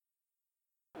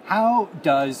how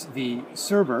does the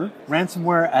Cerber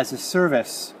ransomware as a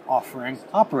service offering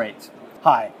operate?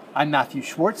 Hi, I'm Matthew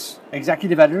Schwartz,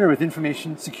 Executive Editor with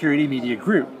Information Security Media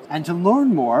Group. And to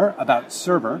learn more about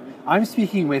Cerber, I'm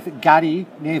speaking with Gadi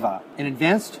Neva, an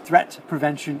advanced threat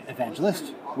prevention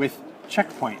evangelist with Check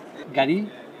Point. Gadi,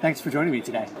 thanks for joining me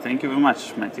today. Thank you very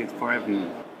much, Matthew, for having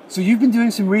me. So you've been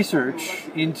doing some research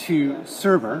into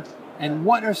Cerber, and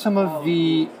what are some of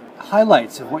the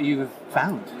highlights of what you've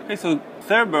found? Okay, so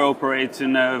Cerber operates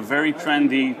in a very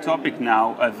trendy topic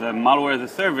now as a malware as a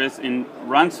service in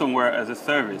ransomware as a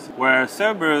service, where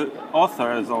Cerber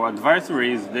authors or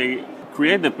adversaries, they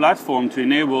create the platform to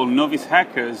enable novice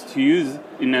hackers to use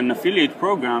in an affiliate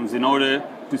programs in order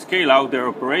to scale out their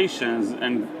operations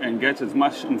and get as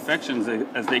much infections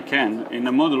as they can in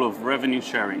a model of revenue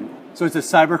sharing. So it's a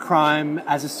cybercrime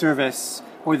as a service,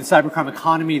 or the cybercrime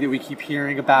economy that we keep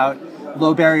hearing about,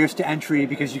 low barriers to entry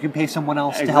because you can pay someone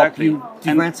else to help you do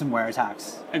ransomware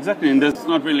attacks. Exactly, and there's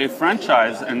not really a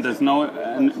franchise, and there's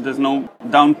no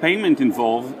down payment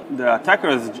involved. The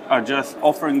attackers are just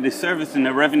offering this service in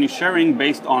a revenue sharing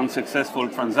based on successful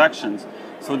transactions.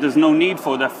 So there's no need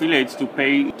for the affiliates to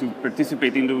pay to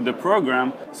participate into the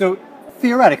program. So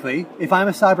theoretically, if I'm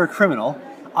a cyber criminal,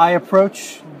 I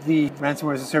approach the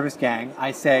ransomware as a service gang,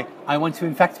 I say, I want to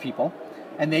infect people,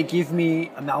 and they give me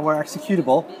a malware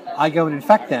executable, I go and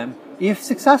infect them. If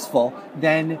successful,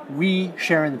 then we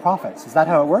share in the profits. Is that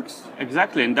how it works?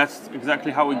 Exactly, and that's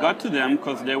exactly how we got to them,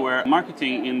 because they were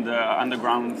marketing in the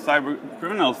underground cyber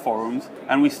criminal forums,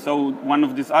 and we saw one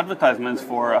of these advertisements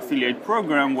for affiliate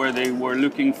program where they were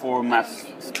looking for mass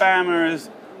spammers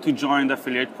to join the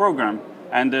affiliate program.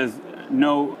 And there's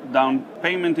no down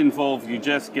payment involved, you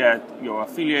just get your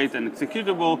affiliate and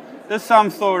executable. There's some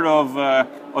sort of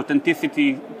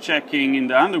authenticity checking in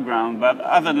the underground, but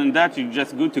other than that, you're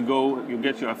just good to go. You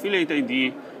get your affiliate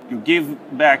ID, you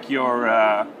give back your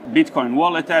Bitcoin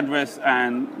wallet address,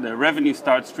 and the revenue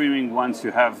starts streaming once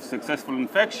you have successful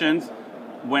infections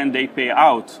when they pay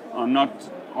out, or not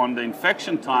on the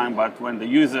infection time, but when the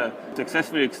user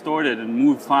successfully extorted and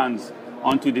moved funds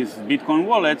onto these Bitcoin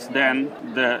wallets, then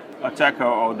the attacker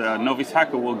or the novice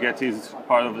hacker will get his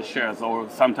part of the shares. Or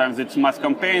sometimes it's mass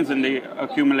campaigns and they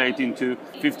accumulate into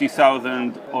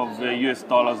 50,000 of US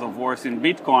dollars of worth in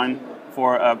Bitcoin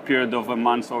for a period of a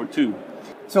month or two.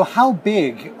 So how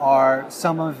big are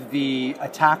some of the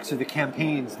attacks or the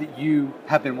campaigns that you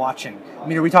have been watching? I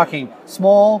mean, are we talking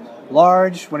small,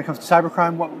 large, when it comes to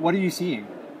cybercrime? What are you seeing?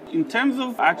 In terms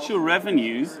of actual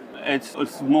revenues, it's a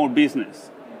small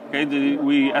business. Okay,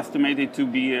 we estimate it to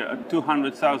be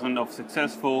 200,000 of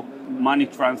successful money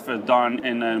transfers done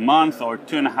in a month, or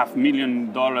 $2.5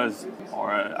 million,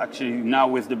 or actually now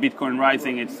with the Bitcoin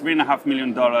rising, it's $3.5 million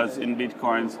in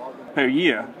Bitcoins per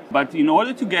year. But in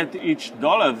order to get each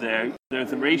dollar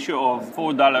there's a ratio of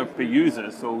 $4 per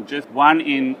user. So just one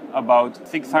in about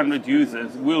 600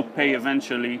 users will pay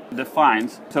eventually the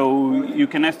fines. So you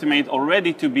can estimate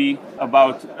already to be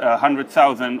about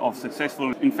 100,000 of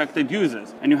successful infected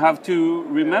users. And you have to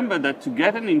remember that to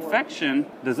get an infection,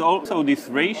 there's also this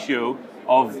ratio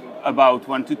of about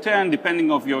 1 to 10, depending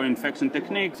on your infection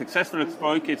technique. Successful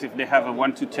exploit kits, if they have a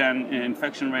 1 to 10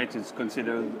 infection rate, is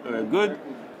considered good.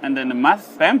 And then the mass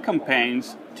spam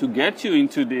campaigns to get you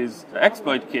into these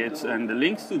exploit kits and the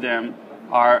links to them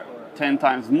are 10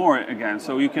 times more again.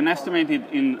 So you can estimate it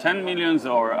in 10 millions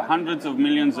or hundreds of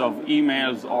millions of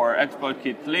emails or exploit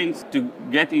kit links to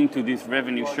get into this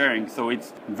revenue sharing. So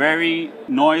it's very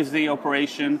noisy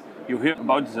operation. You hear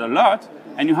about it a lot.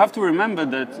 And you have to remember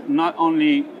that not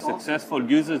only successful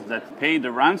users that paid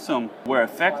the ransom were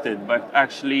affected, but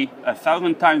actually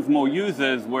 1,000 times more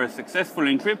users were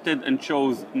successfully encrypted and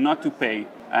chose not to pay.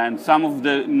 And some of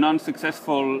the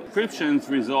non-successful encryptions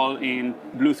result in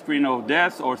blue screen of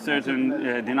death or certain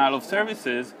denial of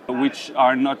services, which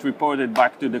are not reported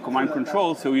back to the command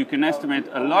control. So you can estimate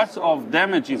a lot of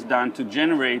damage is done to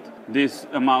generate this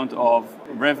amount of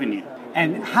revenue.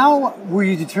 And how were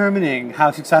you determining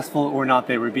how successful or not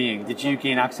they were being? Did you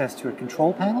gain access to a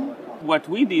control panel? What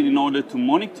we did in order to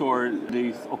monitor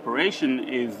this operation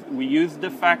is we used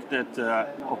the fact that the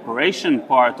operation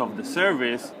part of the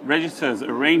service registers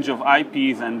a range of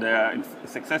IPs, and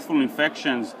successful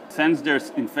infections sends their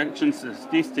infection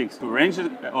statistics to a range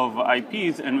of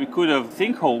IPs, and we could have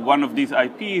sinkhole one of these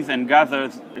IPs and gather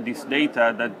this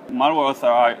data that malware authors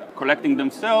are collecting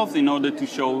themselves in order to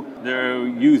show their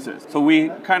users. So we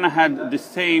kind of had the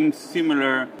same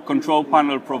similar control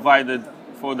panel provided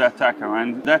for the attacker,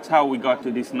 and that's how we got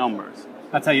to these numbers.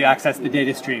 That's how you access the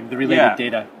data stream, the related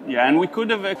data. Yeah, and we could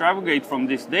have extrapolated from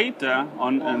this data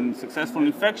on successful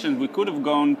infections. We could have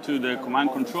gone to the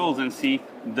command controls and see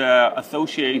the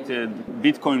associated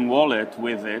Bitcoin wallet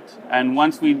with it. And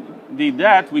once we did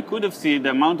that, we could have seen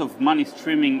the amount of money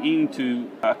streaming into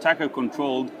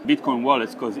attacker-controlled Bitcoin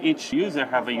wallets, because each user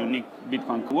have a unique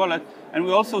Bitcoin wallet. And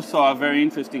we also saw a very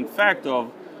interesting fact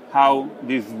of how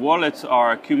these wallets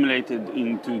are accumulated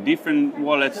into different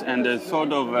wallets, and there's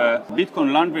sort of a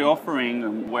Bitcoin laundry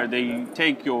offering where they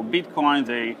take your Bitcoin,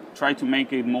 they try to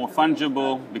make it more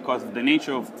fungible because of the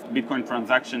nature of Bitcoin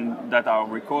transactions that are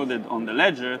recorded on the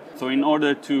ledger. So in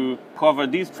order to cover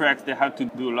these tracks, they have to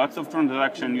do lots of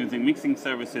transactions using mixing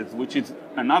services, which is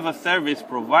another service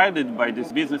provided by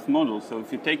this business model. So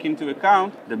if you take into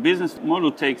account, the business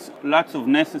model takes lots of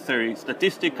necessary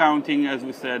statistic counting, as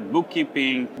we said,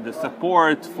 bookkeeping, the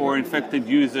support for infected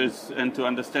users and to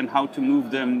understand how to move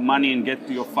the money and get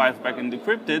your files back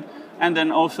encrypted, and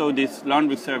then also this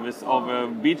laundry service of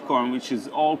Bitcoin, which is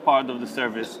all part of the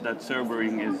service that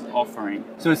Cerberring is offering.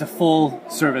 So it's a full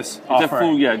service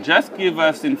offering. Just give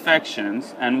us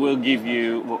infections and we'll give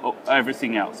you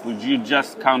everything else. Would you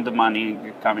just count the money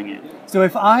coming in? So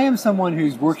if I am someone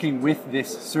who's working with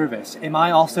this service, am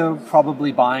I also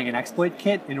probably buying an exploit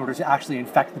kit in order to actually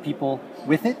infect the people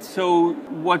with it? So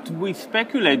what we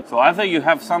speculate, so either you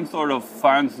have some sort of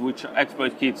funds which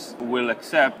exploit kits will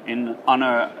accept in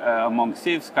honor among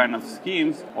thieves kind of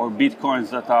schemes, or Bitcoins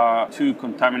that are too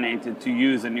contaminated to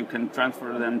use and you can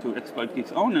transfer them to exploit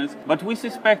kits owners. But we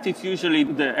suspect it's usually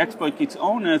the exploit kits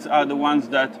owners are the ones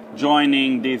that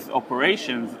joining these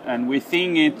operations, and we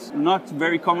think it's not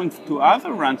very common to other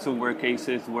ransomware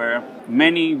cases where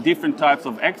many different types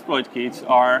of exploit kits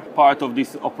are part of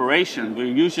this operation, where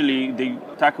usually the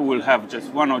attacker will have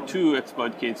just one or two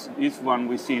exploit kits. This one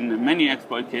we've seen many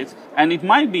exploit kits, and it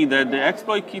might be that the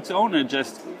exploit kits owner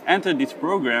just enter this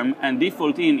program and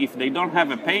default in. If they don't have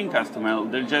a paying customer,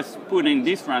 they'll just put in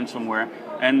this ransomware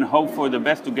and hope for the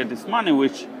best to get this money,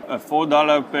 which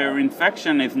 $4 per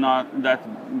infection is not that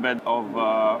bad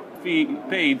of fee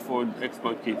paid for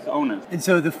exploit kits owners. And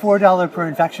so the $4 per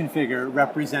infection figure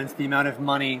represents the amount of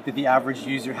money that the average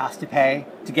user has to pay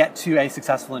to get to a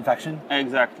successful infection?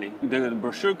 Exactly. The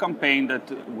brochure campaign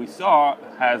that we saw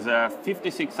has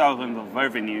 56,000 of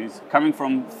revenues coming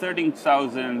from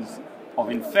 13,000 of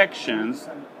infections,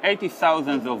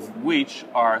 80,000 of which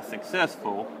are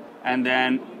successful, and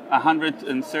then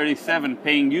 137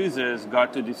 paying users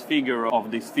got to this figure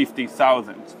of this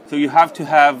 50,000. So you have to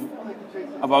have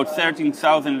about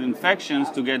 13,000 infections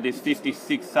to get this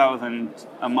 56,000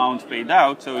 amount paid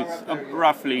out. So it's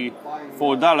roughly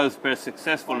 $4 per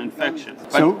successful infection.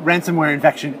 So ransomware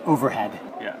infection overhead.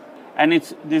 Yeah. And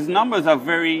these numbers are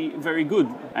very, very good.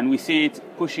 And we see it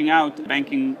pushing out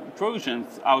banking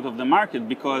Trojans out of the market,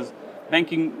 because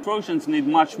banking Trojans need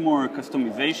much more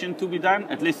customization to be done,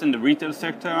 at least in the retail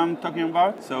sector I'm talking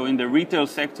about. So in the retail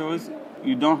sectors,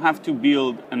 you don't have to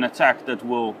build an attack that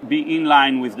will be in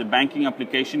line with the banking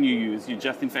application you use. You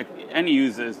just infect any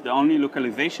users. The only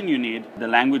localization you need, the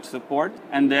language support.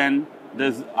 And then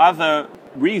there's other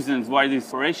reasons why this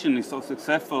operation is so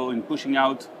successful in pushing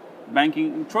out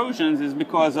banking Trojans is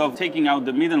because of taking out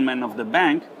the middleman of the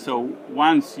bank. So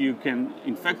once you can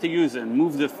infect a user and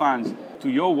move the funds to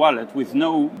your wallet with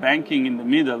no banking in the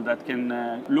middle that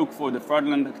can look for the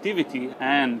fraudulent activity,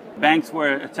 and banks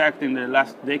were attacked in the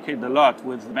last decade a lot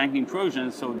with banking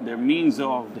Trojans, so their means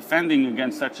of defending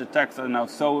against such attacks are now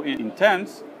so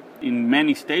intense in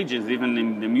many stages, even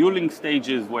in the muling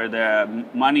stages where the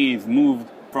money is moved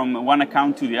from one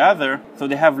account to the other. So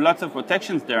they have lots of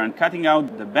protections there, and cutting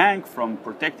out the bank from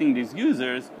protecting these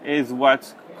users is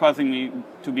what's causing me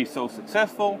to be so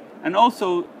successful. And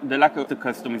also the lack of the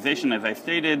customization, as I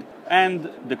stated, and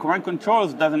the command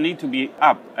controls doesn't need to be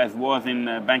up as was in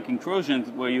banking Trojans,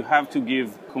 where you have to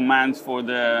give commands for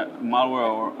the malware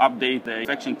or update the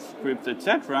infection scripts,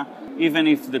 etc. Even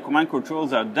if the command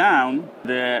controls are down,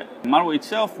 the malware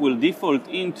itself will default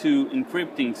into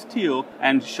encrypting still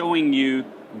and showing you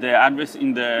the address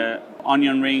in the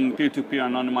onion ring peer-to-peer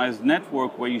anonymized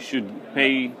network where you should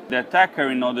pay the attacker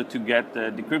in order to get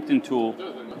the decrypting tool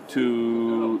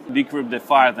to decrypt the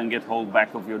files and get hold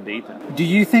back of your data. Do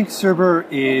you think Cerber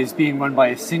is being run by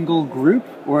a single group,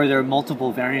 or are there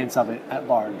multiple variants of it at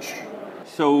large?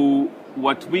 So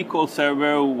what we call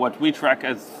Cerber, what we track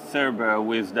as Cerber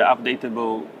with the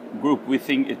updatable group, we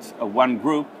think it's a one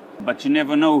group, but you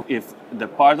never know if the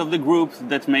part of the groups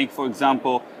that make, for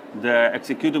example, the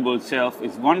executable itself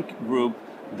is one group,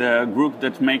 The group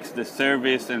that makes the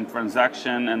service and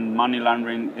transaction and money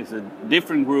laundering is a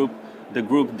different group. The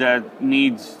group that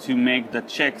needs to make the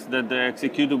checks that the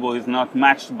executable is not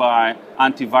matched by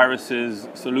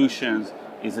antiviruses solutions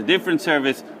is a different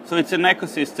service. So it's an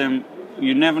ecosystem.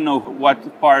 You never know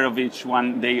what part of each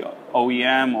one they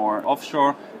OEM or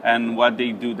offshore and what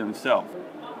they do themselves.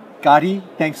 Gadi,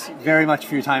 thanks very much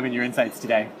for your time and your insights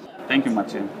today. Thank you,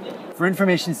 Martin. For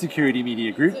Information Security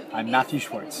Media Group, I'm Matthew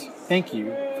Schwartz. Thank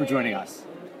you for joining us.